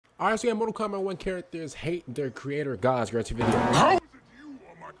Honestly, in Mortal Kombat 1 characters hate their creator gods. Guarantee video. How is it you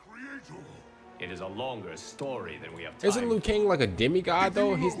are my creator? It is a longer story than we have time. Isn't Liu Kang like a demigod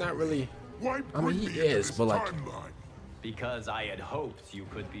though? He's not really. Why I mean, he is, but like, because I had hoped you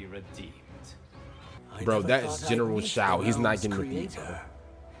could be redeemed. bro, that is General Shao. He's not getting redeemed.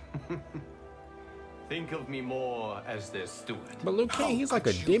 Think of me more as their steward. But Liu Kang, he's like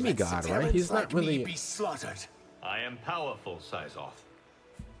a demigod, right? He's not really. Be slaughtered. I am powerful, Saibot,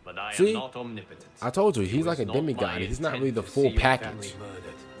 but I See? am not omnipotent. I told you, he's like a demigod. He's not really the full package.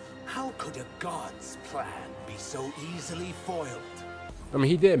 How could a god's plan be so easily foiled? I mean,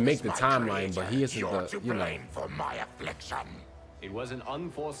 he did make the timeline, but he isn't the, you know. For my affliction. It was an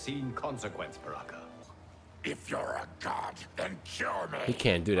unforeseen consequence, Baraka. If you're a god, then cure me. He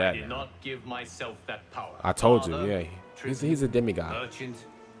can't do I that did now. not give myself that power. I told you, Father, yeah. He's a demigod. Merchant,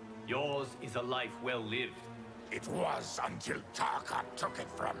 yours is a life well lived. It was until Tarkat took it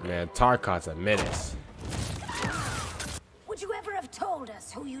from me. Man, Tarkat's a menace. Would you ever have told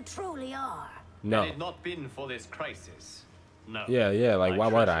us who you truly are? No. Had it not been for this crisis, no. Yeah, like, why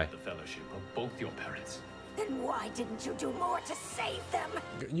would I? The fellowship of both your parents. Then why didn't you do more to save them?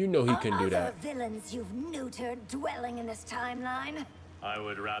 You know he couldn't do Other that. villains you've neutered dwelling in this timeline? I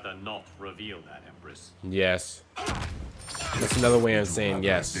would rather not reveal that, Empress. Yes. That's another way of saying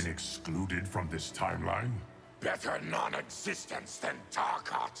yes. Been excluded from this timeline. Better non-existence than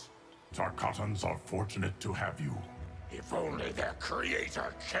Tarkat. Tarkatans are fortunate to have you. If only their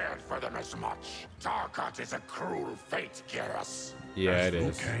creator cared for them as much. Tarkat is a cruel fate, Garrus. Yeah, it As Liu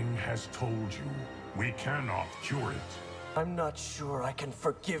is. Kang has told you, we cannot cure it. I'm not sure I can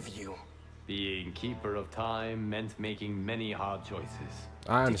forgive you. Being keeper of time meant making many hard choices.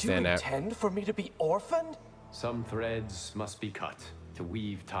 I understand Did you that. intend for me to be orphaned? Some threads must be cut to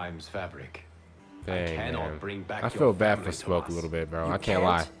weave time's fabric. Dang, cannot man. bring back I your feel bad for family to Smoke a us. little bit, bro. You I can't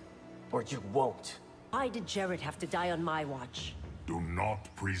lie. Or you won't. Why did Jared have to die on my watch? Do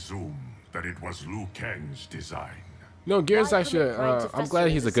not presume that it was Liu Kang's design. No, Gears Why actually, couldn't Pride I'm fester glad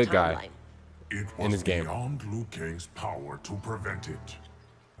in he's a this good guy. timeline? It In was this game. beyond Liu Kang's power to prevent it.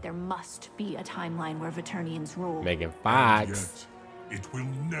 There must be a timeline where Vaternians rule. Making facts. Yet, it will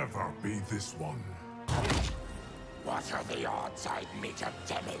never be this one. What are the odds I'd meet a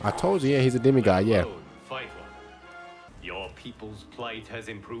demigod? I told you, yeah, he's a demigod, yeah. Road, fight one. Your people's plight has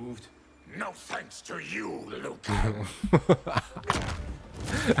improved. No thanks to you, Liu Kang.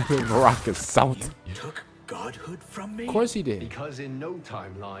 Baraka salty. Took godhood from me? Of course he did. Because in no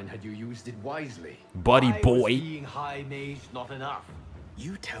timeline had you used it wisely. Buddy Why boy. was being high mage not enough?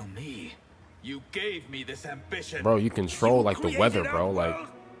 You tell me. You gave me this ambition. Bro, you control like the weather, bro. Like,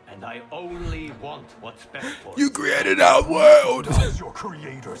 And I only want what's best for you created our world. That's your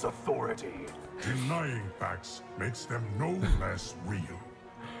creator's authority. Denying facts makes them no less real.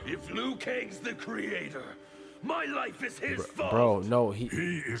 If Liu Kang's the creator, my life is his fault. Bro, no, He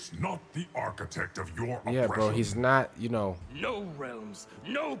is not the architect of your oppression. yeah, bro, he's not, you know, No realms,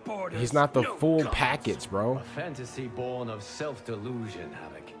 no borders. he's not the no full gods. package, bro. a fantasy born of self-delusion,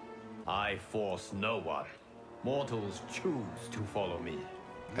 Havoc. I force no one. Mortals choose to follow me.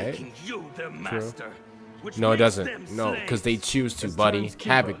 Hey, Making you their master. Which no, it makes them doesn't. No, because they slaves. choose to, buddy.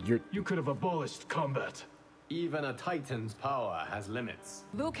 Havoc, You could have abolished combat. Even a Titan's power has limits.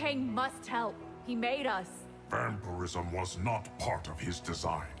 Liu Kang must help. He made us. Vampirism was not part of his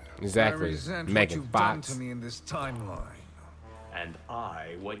design. exactly. I resent what Megan you've done Fox. to me in this timeline. And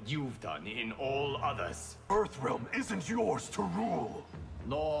I what you've done in all others. Earthrealm isn't yours to rule.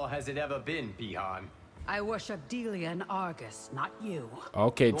 Nor has it ever been, Kahn. I worship Delia and Argus, not you.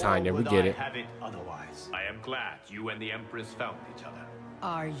 Okay, Tanya, we get it. Have it otherwise. I am glad you and the Empress found each other.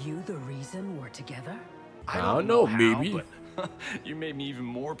 Are you the reason we're together? I don't know, maybe. You made me even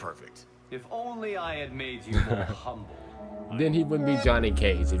more perfect. If only I had made you more humble. Then he wouldn't be Johnny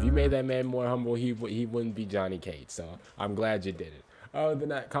Cage. If you made that man more humble, he wouldn't be Johnny Cage. So I'm glad you did it. Other than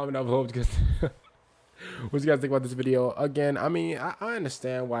that, comment down below because what you guys think about this video? Again, I mean, I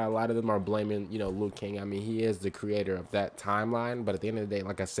understand why a lot of them are blaming, you know, Liu Kang. I mean, he is the creator of that timeline, but at the end of the day,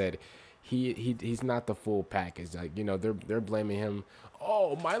 like I said, he's not the full package. Like, you know, they're blaming him.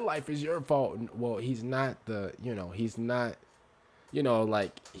 Oh, my life is your fault. Well, he's not the, you know, he's not, you know,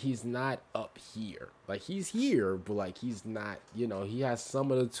 like, he's not up here. Like, he's here, but like, he's not, you know, he has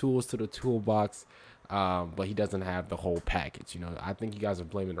some of the tools to the toolbox, but he doesn't have the whole package. You know, I think you guys are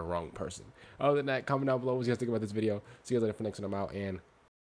blaming the wrong person. Other than that, comment down below what you guys think about this video. See you guys later for next one. I'm out, and